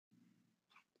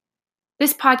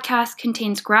This podcast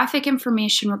contains graphic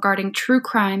information regarding true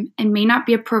crime and may not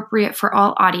be appropriate for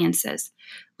all audiences.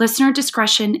 Listener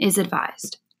discretion is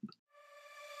advised.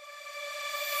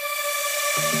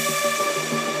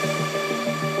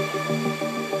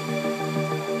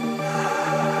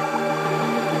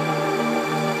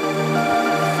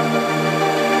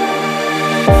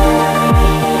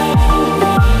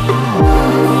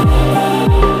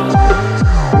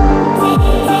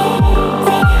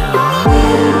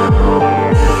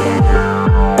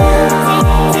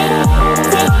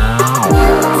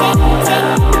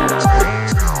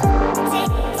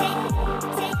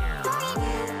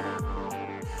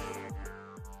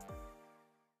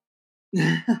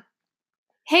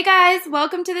 Hey guys,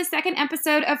 welcome to the second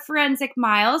episode of Forensic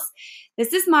Miles.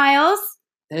 This is Miles.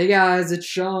 Hey guys, it's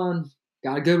Sean.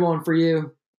 Got a good one for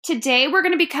you. Today we're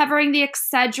going to be covering the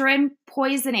Excedrin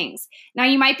poisonings. Now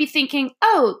you might be thinking,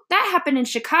 oh, that happened in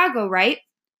Chicago, right?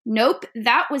 Nope,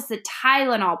 that was the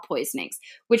Tylenol poisonings,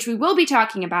 which we will be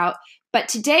talking about. But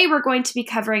today we're going to be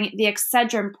covering the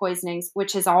Excedrin poisonings,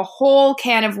 which is a whole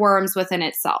can of worms within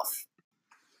itself.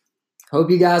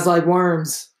 Hope you guys like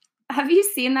worms. Have you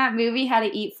seen that movie, How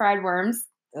to Eat Fried Worms?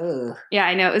 Ugh. Yeah,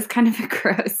 I know. It was kind of a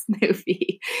gross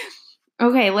movie.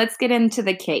 Okay, let's get into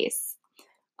the case.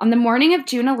 On the morning of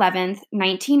June 11th,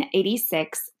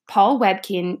 1986, Paul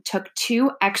Webkin took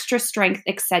 2 extra-strength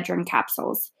Excedrin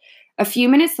capsules. A few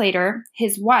minutes later,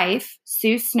 his wife,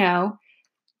 Sue Snow,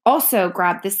 also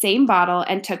grabbed the same bottle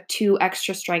and took 2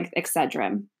 extra-strength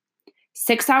Excedrin.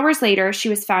 6 hours later, she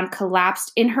was found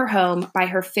collapsed in her home by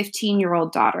her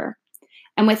 15-year-old daughter.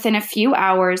 And within a few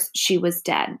hours, she was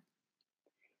dead.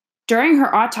 During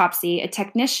her autopsy, a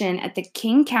technician at the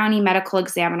King County Medical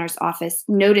Examiner's office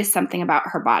noticed something about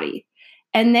her body.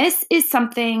 And this is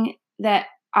something that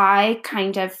I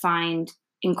kind of find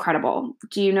incredible.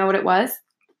 Do you know what it was?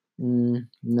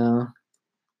 No.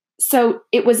 So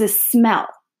it was a smell.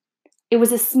 It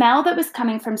was a smell that was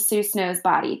coming from Sue Snow's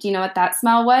body. Do you know what that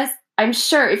smell was? I'm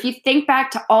sure if you think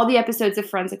back to all the episodes of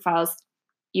Forensic Files,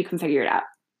 you can figure it out.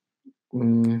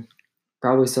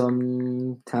 Probably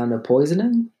some kind of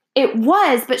poisoning? It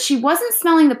was, but she wasn't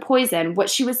smelling the poison. What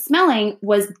she was smelling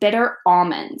was bitter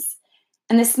almonds.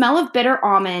 And the smell of bitter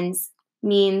almonds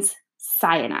means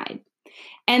cyanide.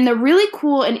 And the really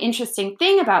cool and interesting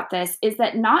thing about this is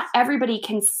that not everybody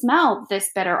can smell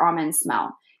this bitter almond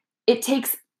smell. It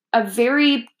takes a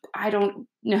very,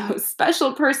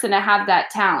 special person to have that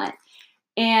talent.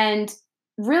 And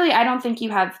really, I don't think you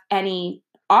have any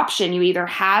option. You either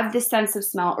have this sense of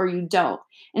smell or you don't.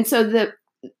 And so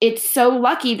it's so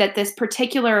lucky that this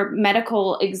particular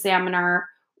medical examiner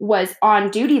was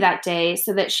on duty that day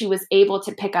so that she was able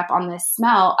to pick up on this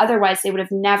smell. Otherwise, they would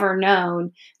have never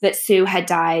known that Sue had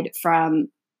died from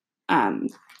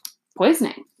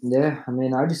poisoning. Yeah,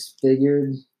 I just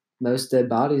figured most dead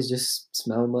bodies just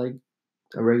smelled like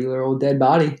a regular old dead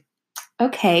body.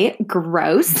 Okay,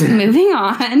 gross. Moving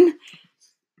on.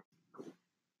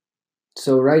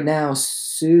 So right now,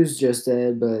 Sue's just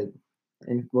dead,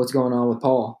 and what's going on with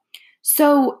Paul?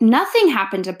 So nothing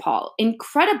happened to Paul.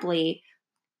 Incredibly,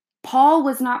 Paul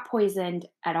was not poisoned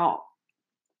at all.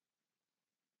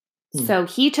 So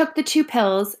he took the 2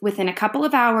 pills. Within a couple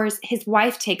of hours, his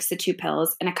wife takes the 2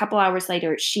 pills, and a couple hours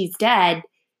later, she's dead.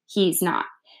 He's not.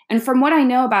 And from what I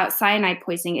know about cyanide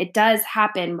poisoning, it does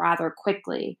happen rather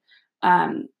quickly.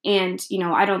 And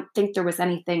I don't think there was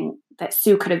anything that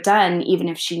Sue could have done, even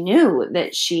if she knew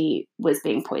that she was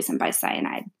being poisoned by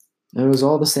cyanide. It was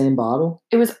all the same bottle?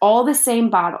 It was all the same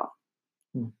bottle.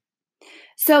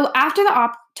 So after the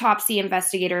autopsy,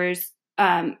 investigators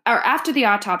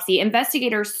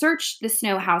searched the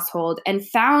Snow household and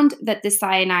found that the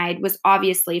cyanide was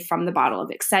obviously from the bottle of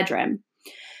Excedrin.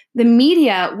 The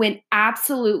media went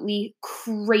absolutely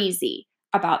crazy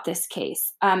about this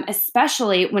case,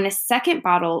 especially when a second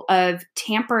bottle of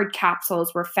tampered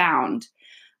capsules were found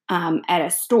at a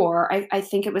store. I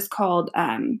think it was called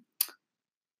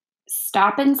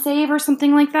Stop and Save or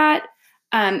something like that.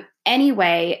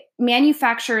 Anyway,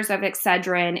 manufacturers of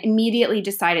Excedrin immediately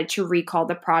decided to recall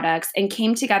the products and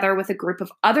came together with a group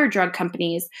of other drug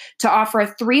companies to offer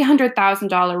a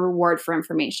 $300,000 reward for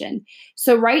information.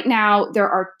 So right now, there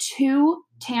are 2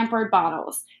 tampered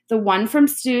bottles, the one from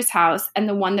Sue's house and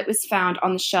the one that was found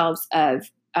on the shelves of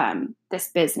this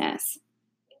business.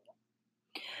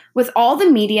 With all the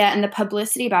media and the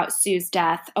publicity about Sue's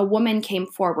death, a woman came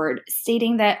forward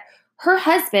stating that her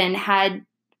husband had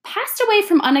passed away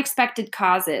from unexpected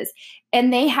causes,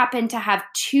 and they happened to have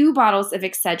 2 bottles of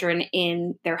Excedrin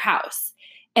in their house.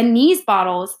 And these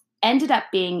bottles ended up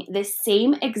being the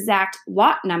same exact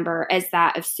lot number as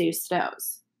that of Sue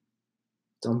Snow's.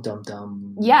 Dum dum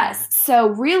dum. Yes. So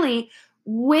really,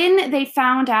 when they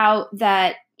found out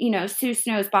that, Sue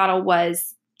Snow's bottle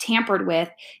was tampered with,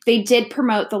 they did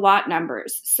promote the lot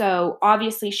numbers. So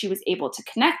obviously she was able to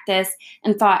connect this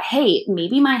and thought, hey,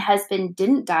 maybe my husband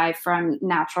didn't die from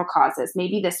natural causes.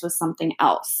 Maybe this was something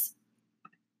else.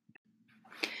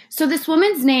 So this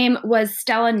woman's name was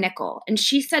Stella Nickel, and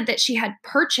she said that she had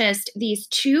purchased these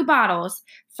 2 bottles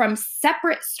from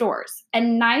separate stores,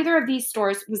 and neither of these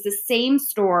stores was the same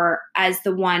store as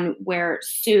the one where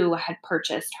Sue had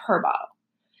purchased her bottle.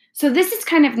 So this is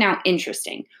kind of now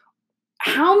interesting.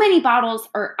 How many bottles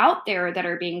are out there that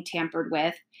are being tampered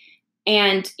with?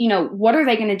 And, what are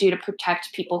they going to do to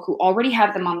protect people who already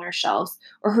have them on their shelves,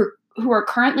 or who are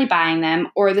currently buying them,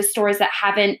 or the stores that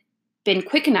haven't been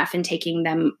quick enough in taking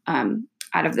them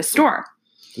out of the store?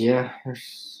 Yeah,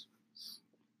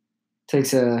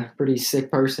 takes a pretty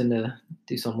sick person to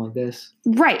do something like this.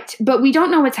 Right, but we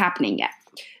don't know what's happening yet.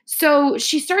 So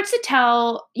she starts to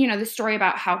tell, the story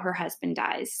about how her husband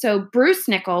dies. So Bruce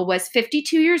Nickel was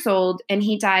 52 years old, and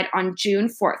he died on June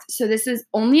 4th. So this is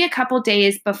only a couple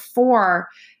days before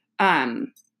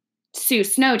Sue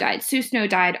Snow died. Sue Snow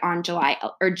died on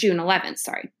June 11th,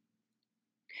 sorry.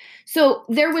 So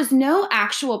there was no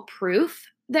actual proof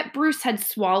that Bruce had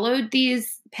swallowed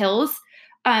these pills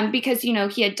because,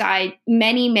 he had died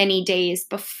many, many days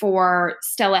before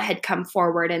Stella had come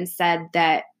forward and said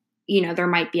that, there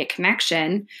might be a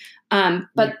connection.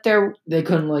 But they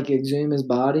couldn't exhume his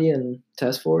body and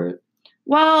test for it?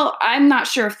 Well, I'm not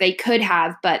sure if they could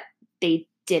have, but they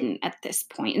didn't at this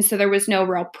point. And so there was no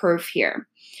real proof here.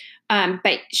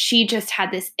 But she just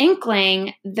had this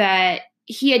inkling that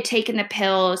he had taken the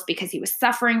pills because he was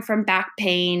suffering from back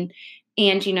pain,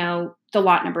 and, the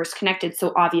lot number is connected.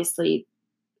 So obviously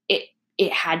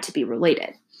it had to be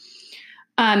related.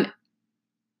 Now,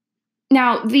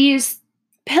 these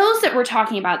pills that we're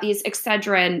talking about, these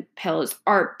Excedrin pills,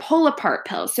 are pull-apart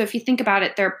pills. So if you think about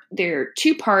it, they're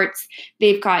 2 parts.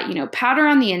 They've got, powder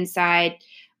on the inside.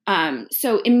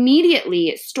 So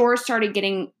immediately stores started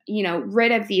getting,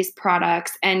 rid of these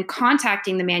products and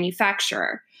contacting the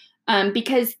manufacturer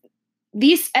because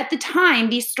at the time,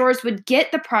 these stores would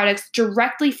get the products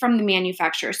directly from the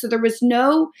manufacturer. So there was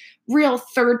no real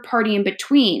third party in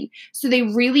between. So they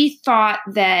really thought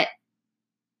that,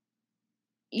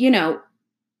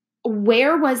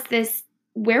 where was this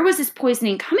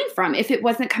poisoning coming from if it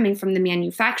wasn't coming from the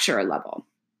manufacturer level?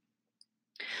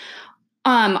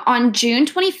 On June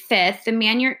 25th,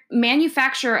 the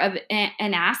manufacturer of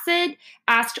an acid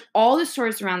asked all the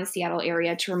stores around the Seattle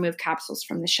area to remove capsules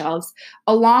from the shelves,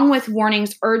 along with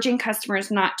warnings urging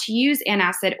customers not to use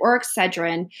antacid or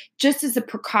Excedrin just as a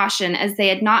precaution, as they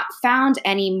had not found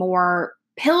any more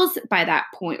pills by that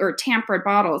point, or tampered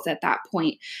bottles at that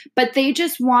point. But they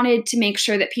just wanted to make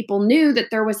sure that people knew that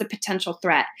there was a potential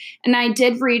threat. And I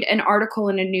did read an article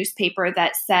in a newspaper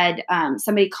that said,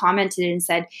 somebody commented and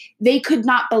said they could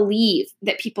not believe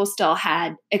that people still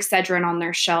had Excedrin on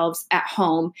their shelves at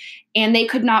home. And they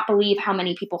could not believe how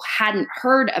many people hadn't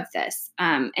heard of this.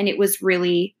 And it was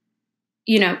really,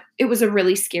 it was a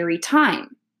really scary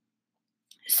time.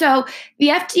 So the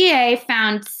FDA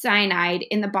found cyanide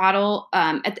in the bottle.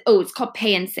 It's called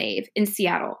Pay and Save in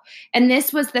Seattle. And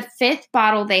this was the 5th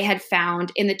bottle they had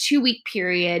found in the 2-week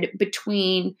period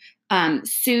between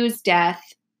Sue's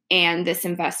death and this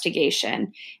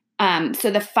investigation. So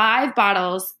the 5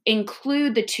 bottles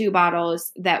include the 2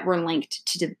 bottles that were linked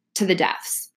to the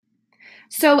deaths.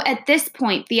 So at this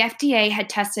point, the FDA had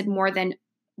tested more than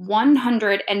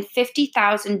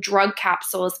 150,000 drug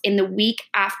capsules in the week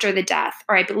after the death,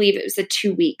 or I believe it was the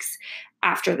 2 weeks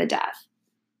after the death.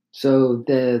 So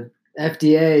the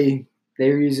FDA, they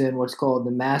were using what's called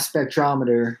the mass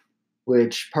spectrometer,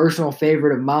 which personal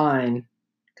favorite of mine,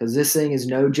 because this thing is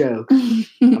no joke. I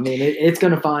mean, it's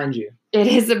going to find you. It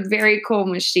is a very cool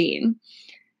machine.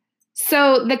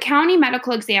 So the county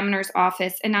medical examiner's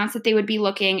office announced that they would be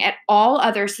looking at all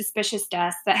other suspicious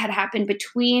deaths that had happened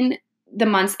between the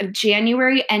months of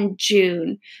January and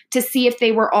June to see if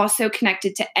they were also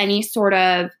connected to any sort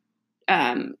of,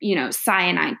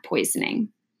 cyanide poisoning.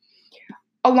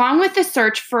 Along with the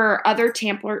search for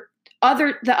the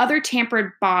other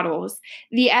tampered bottles,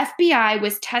 the FBI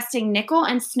was testing Nickel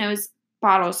and Snow's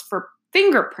bottles for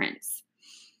fingerprints.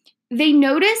 They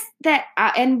noticed that,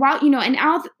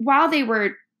 while they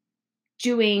were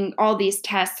doing all these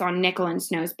tests on Nickel and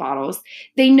Snow's bottles,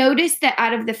 they noticed that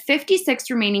out of the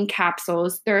 56 remaining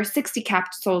capsules, there are 60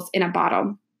 capsules in a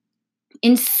bottle.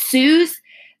 In Sue's,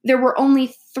 there were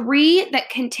only 3 that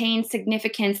contained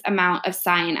significant amount of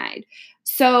cyanide.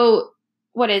 So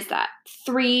what is that?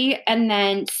 3, and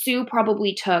then Sue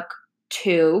probably took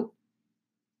 2.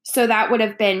 So that would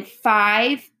have been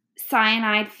 5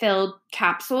 cyanide-filled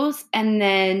capsules, and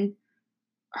then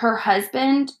her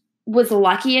husband was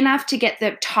lucky enough to get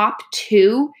the top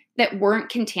 2 that weren't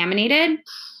contaminated.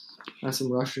 That's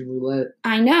some Russian roulette.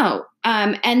 I know.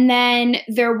 And then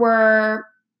there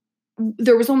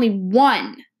was only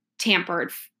 1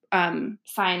 tampered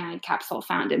cyanide capsule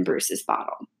found in Bruce's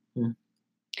bottle.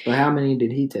 But how many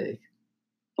did he take?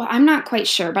 Well, I'm not quite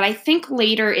sure, but I think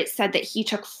later it said that he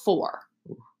took 4.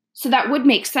 So that would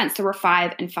make sense. There were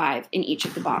 5 and 5 in each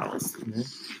of the bottles. Mm-hmm.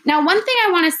 Now, one thing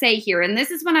I want to say here, and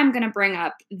this is when I'm going to bring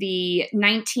up the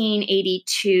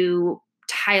 1982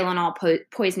 Tylenol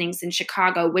poisonings in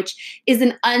Chicago, which is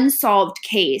an unsolved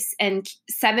case, and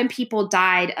 7 people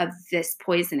died of this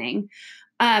poisoning.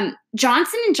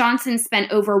 Johnson & Johnson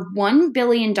spent over $1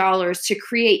 billion to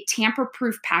create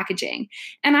tamper-proof packaging.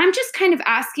 And I'm just kind of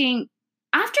asking,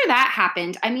 after that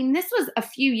happened, I mean, this was a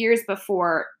few years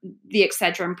before the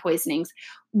Excedrin poisonings.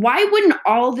 Why wouldn't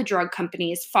all the drug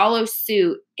companies follow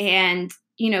suit and,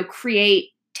 create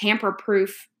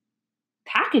tamper-proof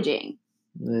packaging?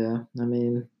 Yeah, I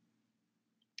mean,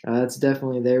 that's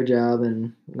definitely their job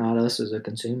and not us as a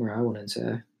consumer, I wouldn't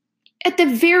say. At the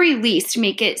very least,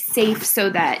 make it safe so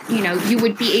that, you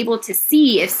would be able to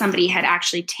see if somebody had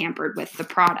actually tampered with the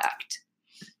product.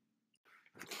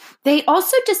 They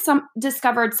also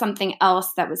discovered something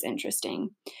else that was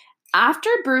interesting. After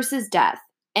Bruce's death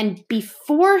and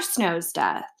before Snow's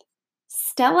death,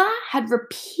 Stella had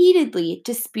repeatedly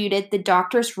disputed the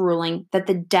doctor's ruling that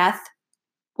the death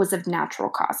was of natural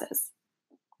causes.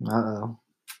 Uh-oh.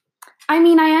 I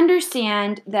mean, I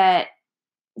understand that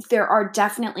there are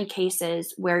definitely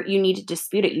cases where you need to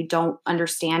dispute it. You don't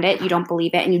understand it, you don't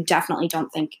believe it, and you definitely don't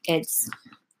think it's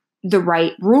the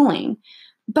right ruling.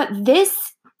 But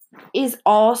this is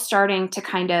all starting to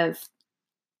kind of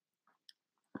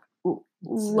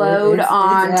load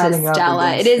on to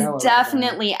Stella. It is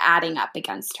definitely adding up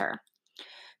against her.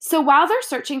 So while they're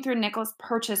searching through Nichols'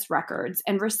 purchase records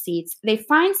and receipts, they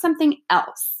find something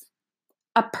else.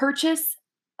 A purchase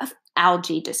of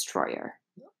algae destroyer.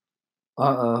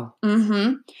 Uh-oh.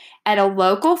 Mm-hmm. At a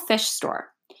local fish store.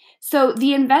 So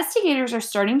the investigators are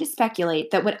starting to speculate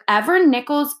that whatever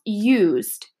Nichols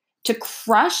used to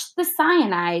crush the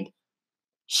cyanide,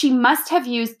 she must have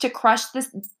used to crush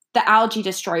the algae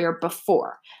destroyer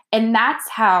before. And that's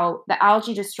how the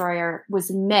algae destroyer was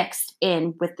mixed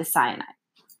in with the cyanide.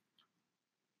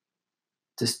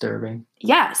 Disturbing.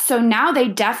 Yeah, so now they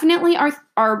definitely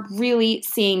are really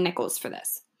seeing Nichols for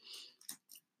this.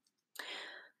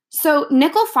 So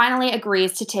Nichol finally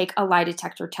agrees to take a lie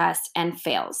detector test and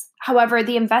fails. However,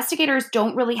 the investigators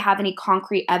don't really have any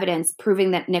concrete evidence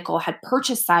proving that Nichol had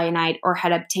purchased cyanide or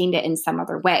had obtained it in some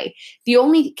other way. The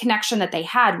only connection that they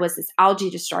had was this algae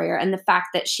destroyer and the fact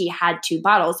that she had 2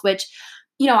 bottles, which,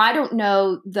 I don't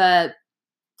know the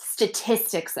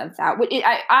statistics of that.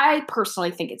 I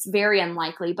personally think it's very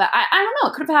unlikely, but I don't know.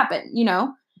 It could have happened, Yeah.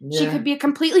 She could be a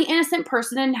completely innocent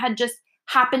person and had just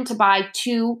happened to buy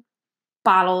 2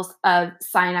 bottles of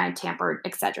cyanide tampered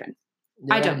Excedrin.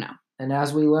 Yeah. I don't know. And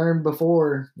as we learned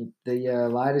before, the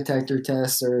lie detector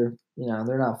tests are,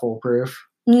 they're not foolproof.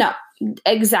 No,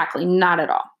 exactly. Not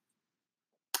at all.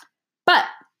 But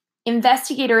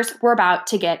investigators were about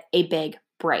to get a big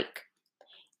break.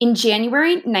 In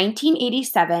January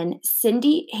 1987,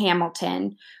 Cindy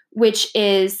Hamilton, which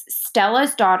is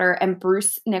Stella's daughter and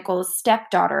Bruce Nichols'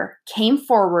 stepdaughter, came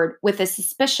forward with a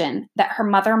suspicion that her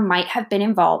mother might have been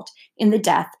involved in the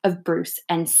death of Bruce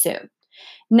and Sue.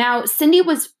 Now, Cindy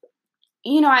was,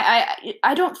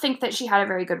 I don't think that she had a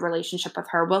very good relationship with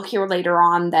her. We'll hear later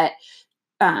on that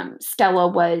Stella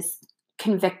was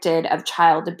convicted of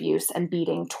child abuse and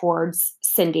beating towards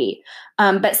Cindy.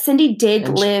 But Cindy did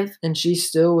live. And she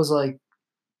still was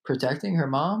protecting her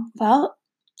mom? Well,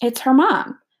 it's her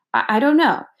mom. I don't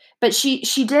know. But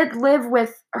she did live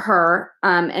with her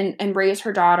and raise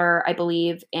her daughter, I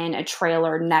believe, in a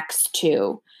trailer next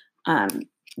to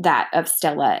that of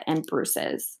Stella and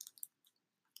Bruce's.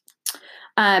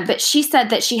 But she said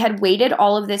that she had waited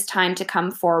all of this time to come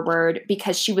forward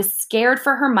because she was scared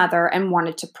for her mother and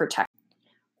wanted to protect her.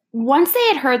 Once they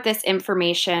had heard this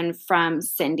information from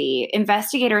Cindy,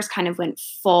 investigators kind of went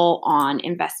full on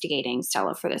investigating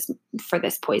Stella for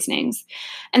this poisonings.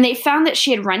 And they found that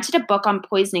she had rented a book on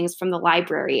poisonings from the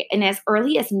library in as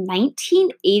early as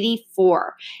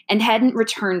 1984 and hadn't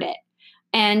returned it.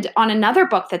 And on another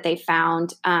book that they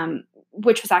found,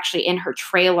 which was actually in her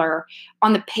trailer,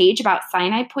 on the page about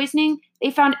cyanide poisoning, they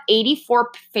found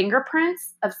 84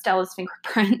 fingerprints of Stella's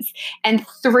fingerprints and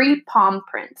 3 palm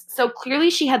prints. So clearly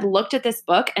she had looked at this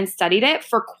book and studied it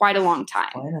for quite a long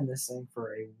time. Planning this thing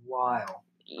for a while.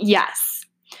 Yes.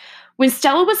 When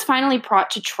Stella was finally brought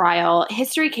to trial,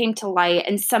 history came to light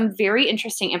and some very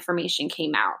interesting information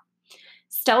came out.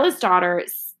 Stella's daughter,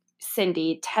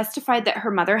 Cindy, testified that her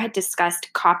mother had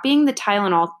discussed copying the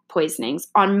Tylenol poisonings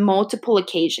on multiple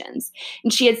occasions.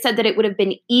 And she had said that it would have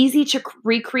been easy to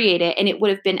recreate it and it would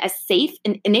have been a safe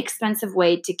and inexpensive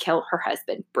way to kill her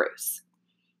husband, Bruce.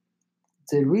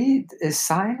 Is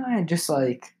cyanide just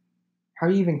like, how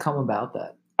do you even come about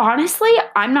that? Honestly,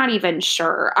 I'm not even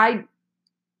sure.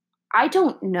 I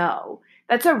don't know.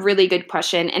 That's a really good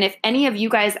question. And if any of you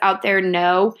guys out there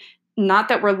know, not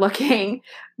that we're looking,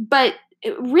 but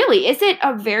really, is it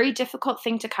a very difficult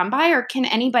thing to come by, or can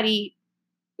anybody,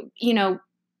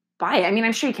 buy it? I mean,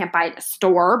 I'm sure you can't buy it in a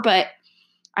store, but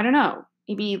I don't know.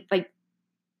 Maybe like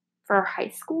for high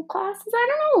school classes? I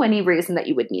don't know any reason that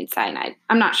you would need cyanide.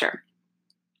 I'm not sure.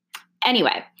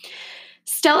 Anyway,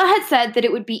 Stella had said that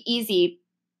it would be easy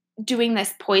doing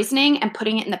this poisoning and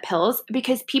putting it in the pills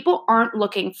because people aren't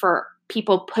looking for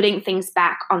people putting things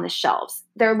back on the shelves.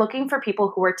 They're looking for people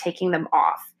who are taking them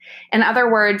off. In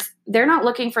other words, they're not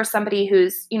looking for somebody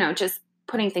who's, just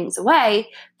putting things away.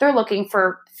 They're looking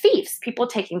for thieves, people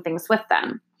taking things with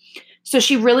them. So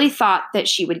she really thought that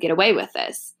she would get away with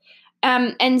this.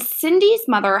 And Cindy's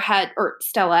mother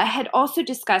Stella had also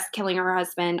discussed killing her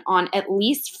husband on at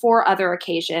least 4 other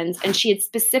occasions, and she had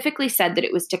specifically said that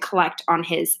it was to collect on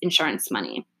his insurance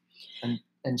money.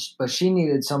 But she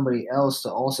needed somebody else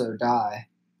to also die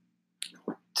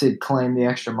to claim the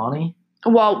extra money?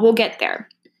 Well, we'll get there.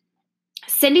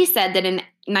 Cindy said that in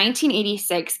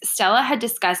 1986, Stella had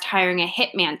discussed hiring a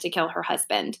hitman to kill her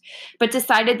husband, but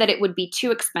decided that it would be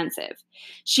too expensive.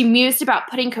 She mused about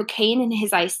putting cocaine in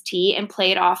his iced tea and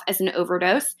play it off as an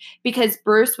overdose because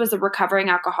Bruce was a recovering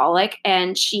alcoholic,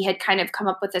 and she had kind of come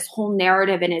up with this whole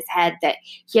narrative in his head that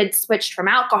he had switched from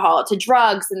alcohol to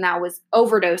drugs and now was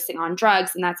overdosing on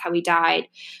drugs, and that's how he died.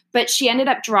 But she ended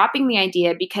up dropping the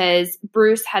idea because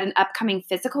Bruce had an upcoming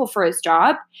physical for his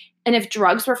job, and if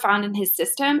drugs were found in his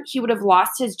system, he would have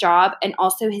lost his job and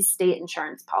also his state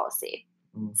insurance policy.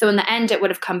 So in the end, it would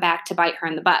have come back to bite her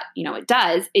in the butt.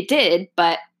 It did,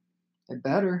 but... It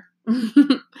better.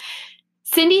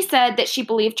 Cindy said that she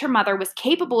believed her mother was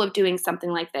capable of doing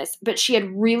something like this, but she had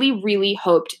really, really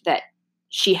hoped that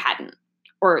she hadn't,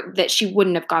 or that she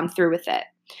wouldn't have gone through with it.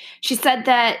 She said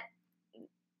that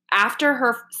after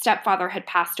her stepfather had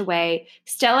passed away,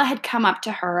 Stella had come up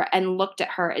to her and looked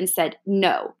at her and said,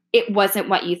 "No, it wasn't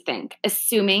what you think,"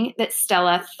 assuming that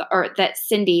that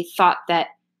Cindy thought that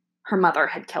her mother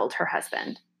had killed her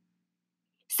husband.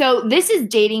 So this is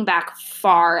dating back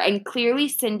far, and clearly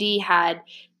Cindy had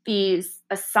these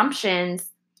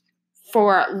assumptions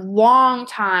for a long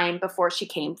time before she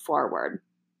came forward.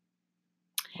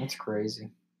 That's crazy.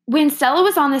 When Stella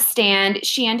was on the stand,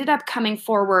 she ended up coming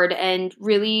forward and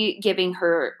really giving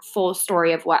her full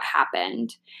story of what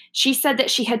happened. She said that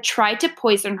she had tried to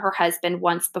poison her husband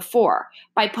once before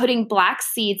by putting black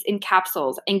seeds in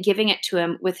capsules and giving it to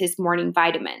him with his morning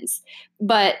vitamins.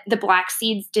 But the black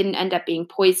seeds didn't end up being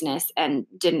poisonous and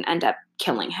didn't end up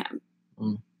killing him.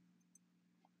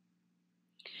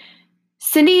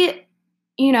 Cindy,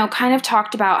 kind of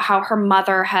talked about how her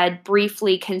mother had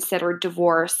briefly considered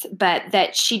divorce, but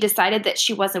that she decided that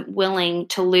she wasn't willing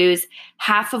to lose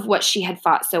half of what she had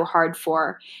fought so hard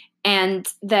for. And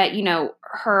that,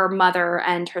 her mother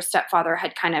and her stepfather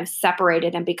had kind of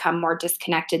separated and become more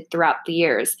disconnected throughout the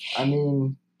years. I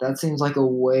mean, that seems like a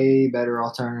way better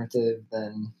alternative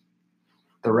than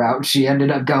the route she ended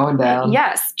up going down.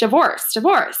 Yes, divorce.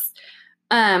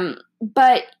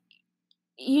 But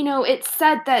it's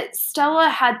said that Stella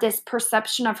had this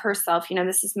perception of herself,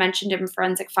 this is mentioned in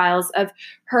Forensic Files, of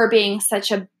her being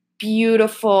such a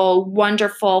beautiful,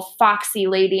 wonderful, foxy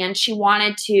lady, and she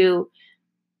wanted to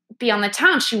be on the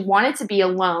town. She wanted to be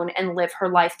alone and live her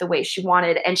life the way she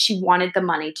wanted, and she wanted the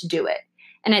money to do it.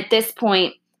 And at this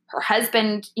point, her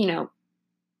husband,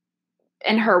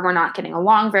 and her were not getting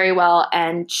along very well,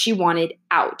 and she wanted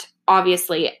out.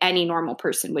 Obviously, any normal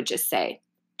person would just say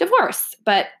divorce,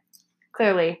 but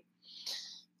Clearly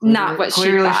not what she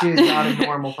thought. Clearly she's not a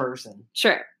normal person.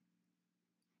 Sure.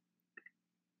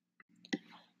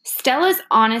 Stella's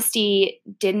honesty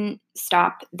didn't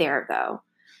stop there, though.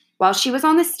 While she was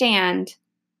on the stand,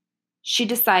 she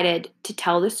decided to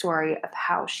tell the story of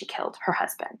how she killed her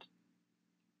husband.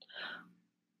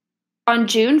 On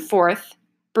June 4th,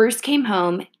 Bruce came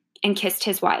home and kissed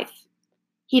his wife.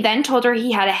 He then told her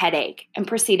he had a headache and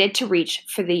proceeded to reach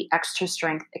for the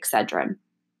extra-strength Excedrin.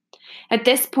 At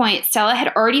this point, Stella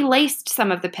had already laced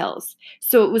some of the pills,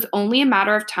 so it was only a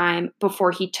matter of time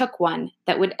before he took one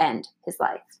that would end his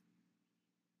life.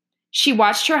 She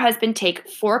watched her husband take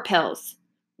 4 pills,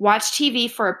 watch TV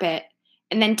for a bit,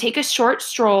 and then take a short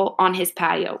stroll on his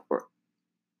patio.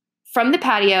 From the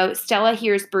patio, Stella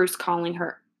hears Bruce calling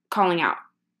out.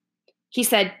 He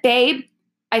said, "Babe,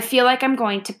 I feel like I'm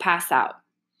going to pass out."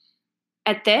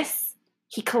 At this,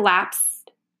 he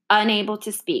collapsed, unable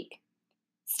to speak.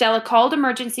 Stella called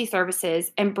emergency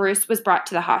services, and Bruce was brought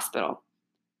to the hospital.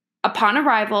 Upon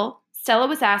arrival, Stella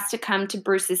was asked to come to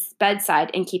Bruce's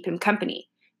bedside and keep him company,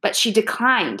 but she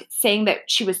declined, saying that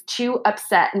she was too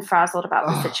upset and frazzled about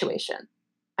the situation.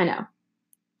 I know.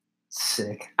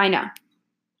 Sick. I know.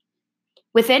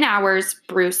 Within hours,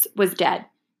 Bruce was dead.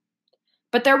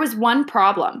 But there was one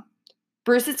problem.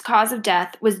 Bruce's cause of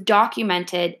death was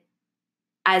documented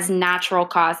as natural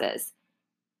causes.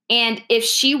 And if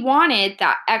she wanted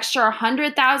that extra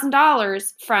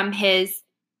 $100,000 from his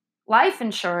life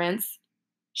insurance,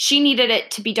 she needed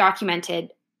it to be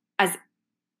documented as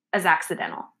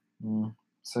accidental.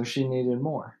 So she needed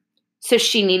more. So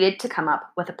she needed to come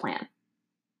up with a plan.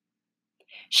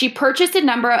 She purchased a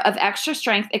number of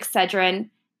extra-strength Excedrin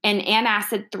and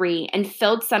Antacid 3 and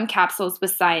filled some capsules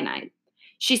with cyanide.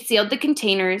 She sealed the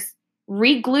containers,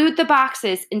 re-glued the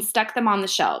boxes, and stuck them on the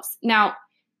shelves. Now,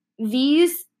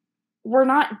 these were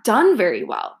not done very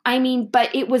well.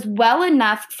 But it was well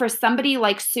enough for somebody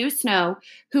like Sue Snow,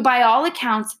 who by all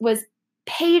accounts was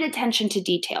paid attention to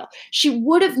detail. She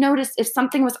would have noticed if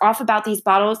something was off about these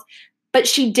bottles, but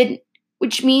she didn't,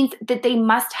 which means that they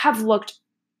must have looked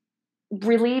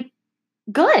really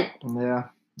good. Yeah.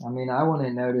 I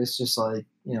wouldn't notice just a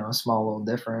small little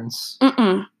difference.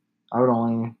 Mm-mm. I would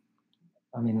only,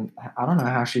 I don't know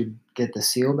how she'd get the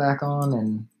seal back on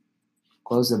and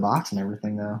close the box and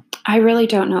everything, though. I really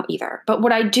don't know either. But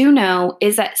what I do know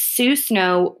is that Sue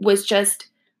Snow was just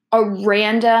a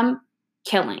random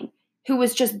killing who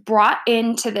was just brought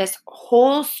into this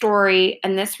whole story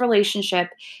and this relationship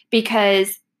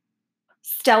because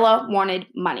Stella wanted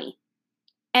money.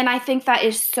 And I think that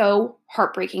is so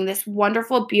heartbreaking. This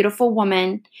wonderful, beautiful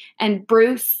woman. And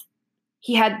Bruce,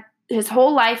 he had his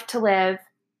whole life to live.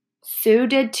 Sue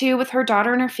did too with her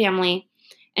daughter and her family.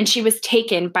 And she was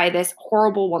taken by this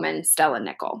horrible woman, Stella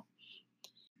Nickell.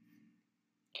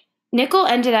 Nickell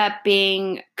ended up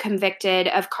being convicted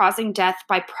of causing death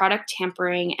by product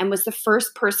tampering and was the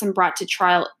first person brought to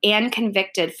trial and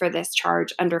convicted for this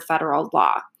charge under federal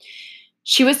law.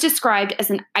 She was described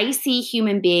as an icy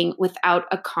human being without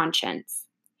a conscience.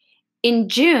 In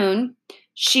June,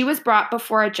 she was brought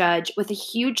before a judge with a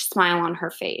huge smile on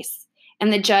her face,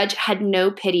 and the judge had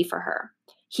no pity for her.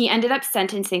 He ended up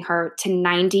sentencing her to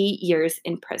 90 years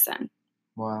in prison.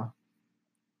 Wow.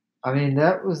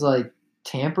 That was like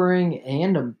tampering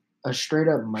and a straight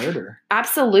up murder.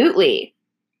 Absolutely.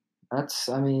 That's,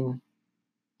 I don't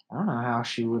know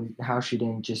how she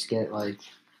didn't just get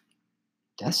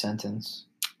death sentence.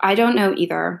 I don't know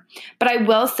either. But I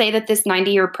will say that this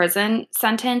 90-year prison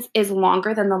sentence is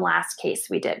longer than the last case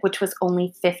we did, which was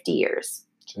only 50 years.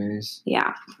 Jeez.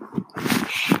 Yeah.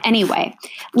 Anyway,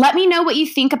 let me know what you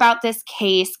think about this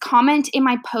case. Comment in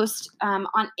my post on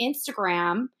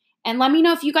Instagram, and let me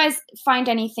know if you guys find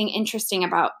anything interesting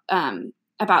about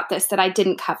this that I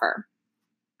didn't cover.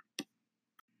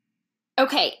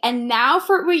 Okay, and now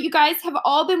for what you guys have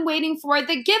all been waiting for,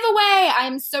 the giveaway. I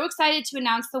am so excited to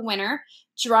announce the winner.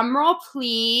 Drum roll,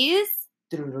 please.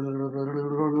 And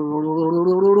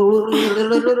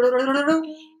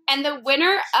the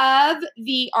winner of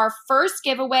our first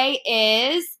giveaway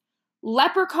is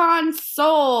Leprechaun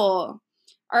Soul.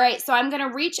 All right, so I'm going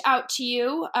to reach out to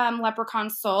you, Leprechaun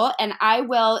Soul, and I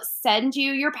will send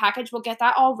you your package. We'll get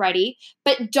that all ready.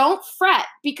 But don't fret,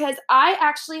 because I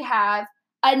actually have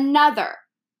another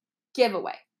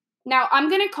giveaway. Now, I'm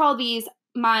going to call these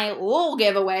my little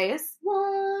giveaways.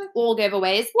 Little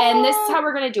giveaways. And this is how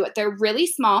we're going to do it. They're really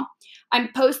small. I'm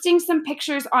posting some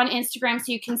pictures on Instagram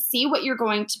so you can see what you're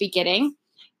going to be getting.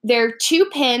 They're 2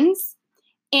 pins.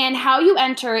 And how you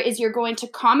enter is you're going to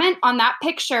comment on that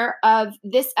picture of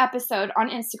this episode on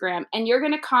Instagram. And you're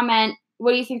going to comment,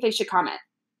 what do you think they should comment?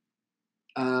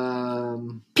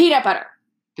 Peanut butter.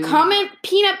 Comment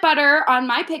peanut butter on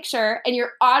my picture, and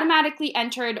you're automatically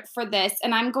entered for this.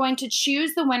 And I'm going to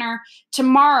choose the winner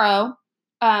tomorrow,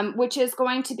 which is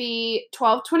going to be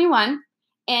 12/21,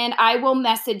 and I will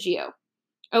message you.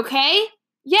 Okay?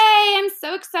 Yay! I'm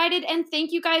so excited, and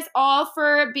thank you guys all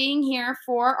for being here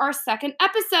for our second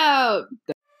episode.